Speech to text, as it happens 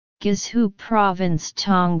Guizhou Province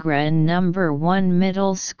Tongren No. 1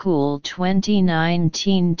 Middle School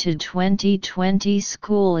 2019-2020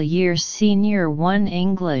 School Year Senior 1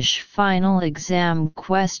 English Final Exam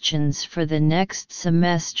Questions for the next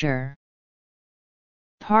semester.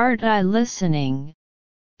 Part I Listening,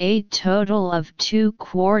 a total of 2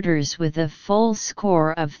 quarters with a full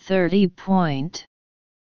score of 30 point.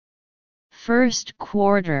 First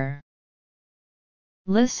quarter.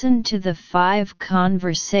 Listen to the 5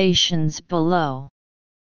 conversations below.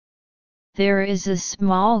 There is a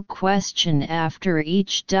small question after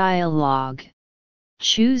each dialogue.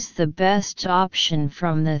 Choose the best option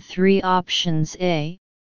from the 3 options A,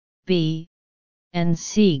 B, and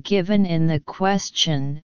C given in the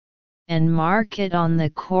question, and mark it on the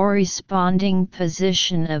corresponding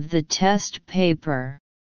position of the test paper.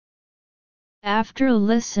 After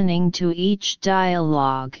listening to each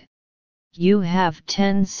dialogue, you have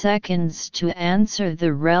 10 seconds to answer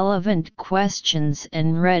the relevant questions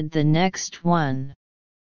and read the next one.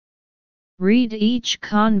 Read each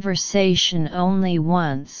conversation only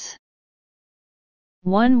once.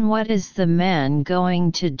 1. What is the man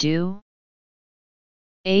going to do?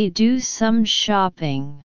 A. Do some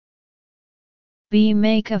shopping. B.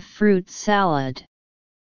 Make a fruit salad.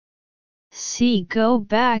 C. Go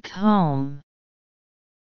back home.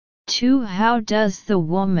 2. How does the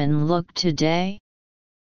woman look today?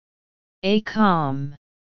 A. Calm.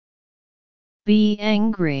 B.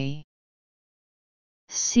 Angry.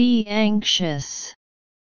 C. Anxious.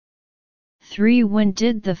 3. When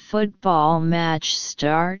did the football match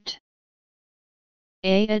start?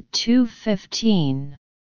 A. At 2:15.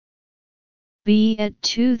 B. At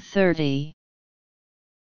 2:30.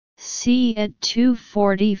 C. At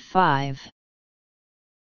 2:45.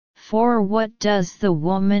 4. What does the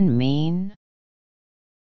woman mean?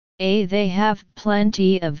 A. They have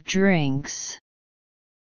plenty of drinks.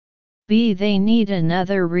 B. They need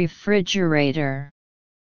another refrigerator.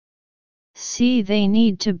 C. They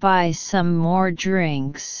need to buy some more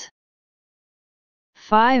drinks.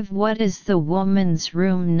 5. What is the woman's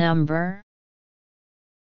room number?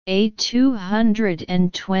 A.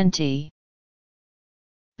 220.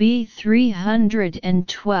 B.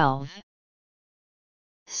 312.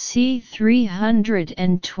 C.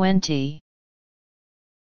 320.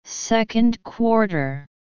 Second quarter.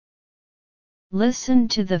 Listen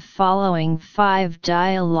to the following 5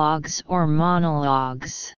 dialogues or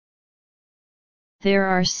monologues. There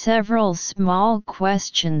are several small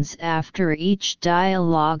questions after each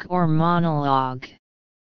dialogue or monologue.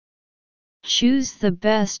 Choose the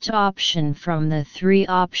best option from the 3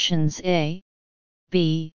 options A,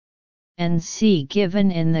 B, and C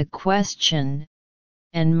given in the question,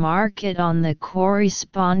 and mark it on the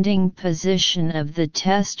corresponding position of the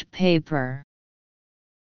test paper.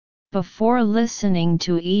 Before listening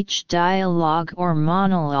to each dialogue or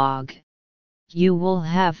monologue, you will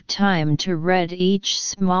have time to read each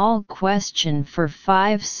small question for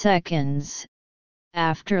 5 seconds.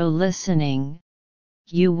 After listening,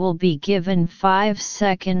 you will be given 5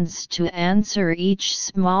 seconds to answer each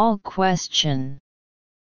small question.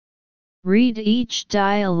 Read each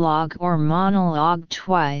dialogue or monologue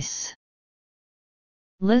twice.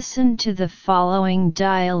 Listen to the following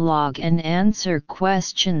dialogue and answer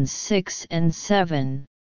questions 6 and 7.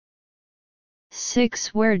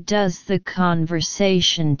 6. Where does the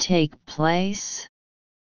conversation take place?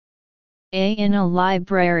 A. In a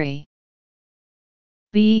library.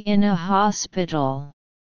 B. In a hospital.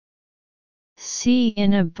 C.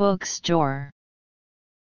 In a bookstore.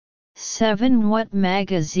 7. What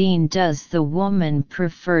magazine does the woman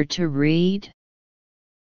prefer to read?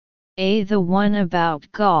 A. The one about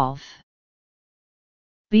golf.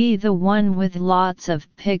 B. The one with lots of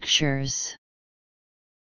pictures.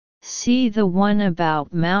 C. The one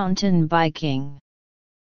about mountain biking.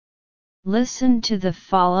 Listen to the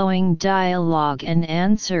following dialogue and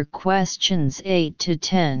answer questions 8 to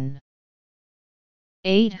 10.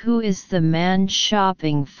 8. Who is the man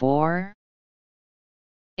shopping for?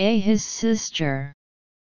 A. His sister.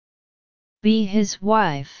 B. His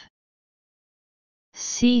wife.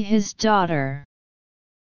 C. His daughter.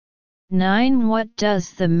 9. What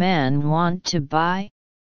does the man want to buy?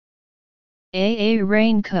 A. A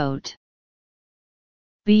raincoat.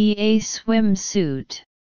 B. A swimsuit.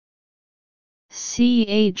 C.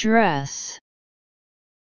 A dress.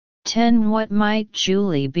 10. What might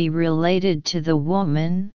Julie be related to the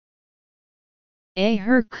woman? A.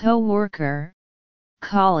 Her co-worker,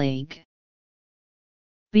 colleague.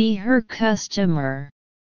 B. Her customer.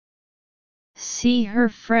 C. Her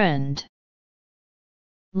friend.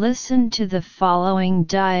 Listen to the following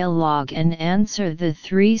dialogue and answer the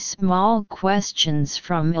 3 small questions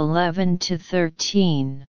from 11 to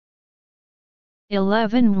 13.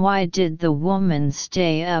 11. Why did the woman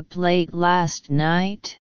stay up late last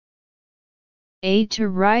night? A. To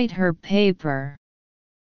write her paper.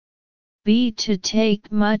 B. To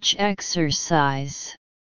take much exercise.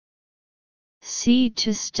 C.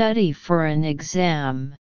 To study for an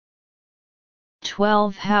exam.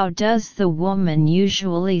 12. How does the woman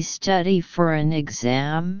usually study for an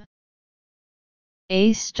exam?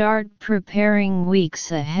 A. Start preparing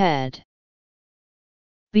weeks ahead.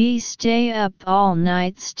 B. Stay up all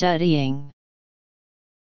night studying.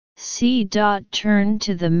 C. Turn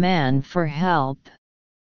to the man for help.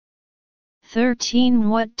 13.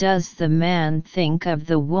 What does the man think of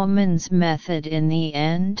the woman's method in the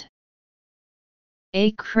end?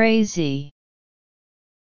 A. Crazy.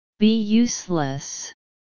 B. Useless.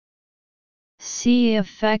 C.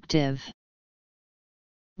 Effective.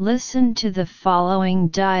 Listen to the following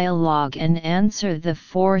dialogue and answer the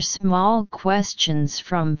 4 small questions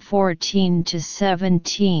from 14 to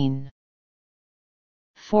 17.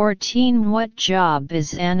 14. What job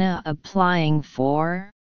is Anna applying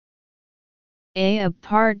for? A.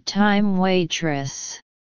 Part-time waitress.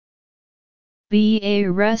 B. A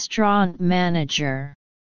restaurant manager.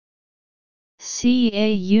 C.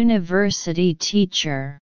 A university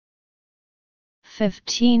teacher.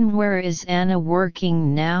 15. Where is Anna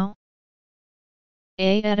working now?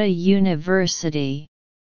 A. At a university.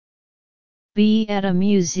 B. At a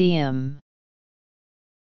museum.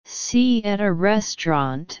 C. At a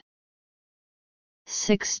restaurant.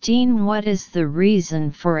 16. What is the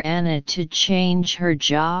reason for Anna to change her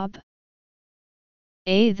job?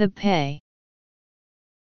 A. The pay.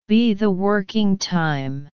 B. The working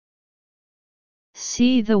time.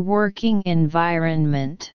 C. The working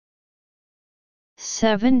environment.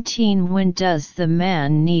 17. When does the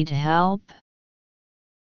man need help?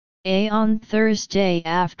 A. On Thursday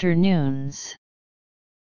afternoons.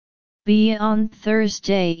 B. On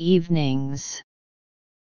Thursday evenings.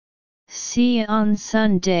 C. On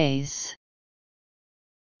Sundays.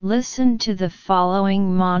 Listen to the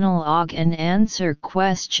following monologue and answer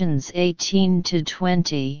questions 18 to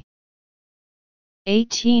 20.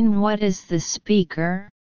 18. What is the speaker?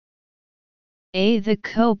 A. The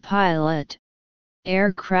co-pilot,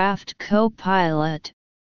 aircraft co-pilot.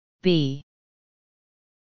 B.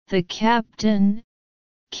 The captain,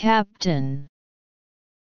 captain.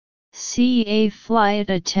 C. A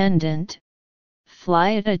flight attendant,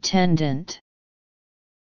 flight attendant.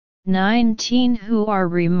 19. Who are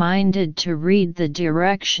reminded to read the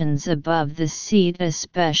directions above the seat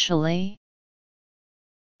especially?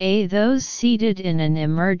 A. Those seated in an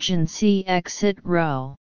emergency exit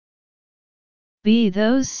row. B.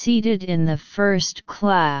 Those seated in the first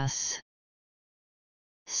class.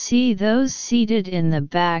 C. Those seated in the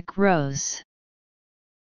back rows.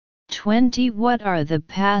 20. What are the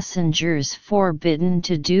passengers forbidden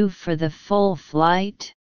to do for the full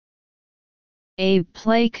flight? A.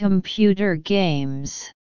 Play computer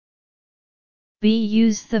games. B.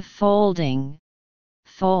 Use the fold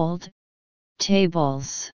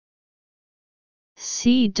tables.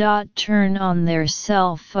 C. Turn on their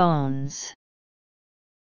cell phones.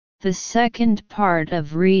 The second part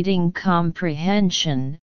of reading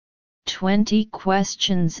comprehension, 20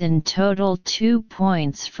 questions in total, 2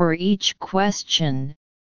 points for each question,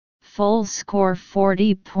 full score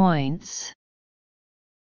 40 points.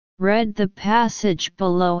 Read the passage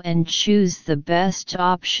below and choose the best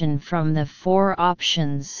option from the 4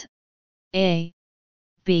 options A,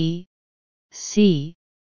 B, C,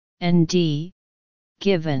 and D,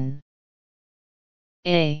 given.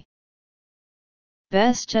 A.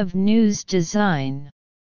 Best of News Design.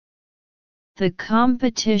 The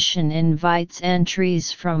competition invites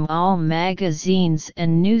entries from all magazines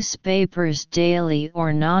and newspapers, daily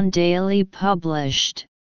or non-daily, published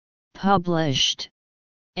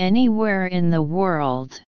anywhere in the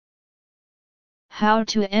world. How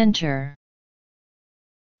to enter.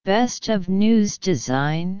 Best of News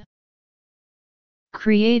Design.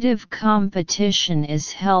 Creative competition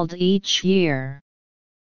is held each year.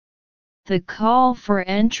 The call for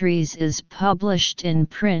entries is published in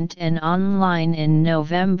print and online in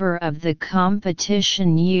November of the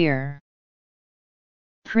competition year.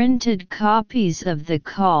 Printed copies of the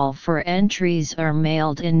call for entries are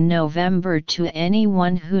mailed in November to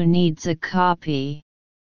anyone who needs a copy.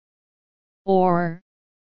 Or,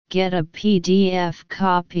 get a PDF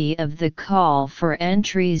copy of the call for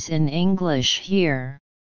entries in English here.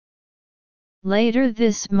 Later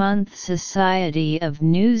this month, Society of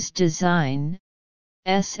News Design,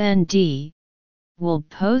 SND, will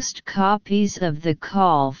post copies of the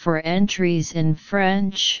call for entries in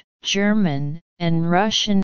French, German, and Russian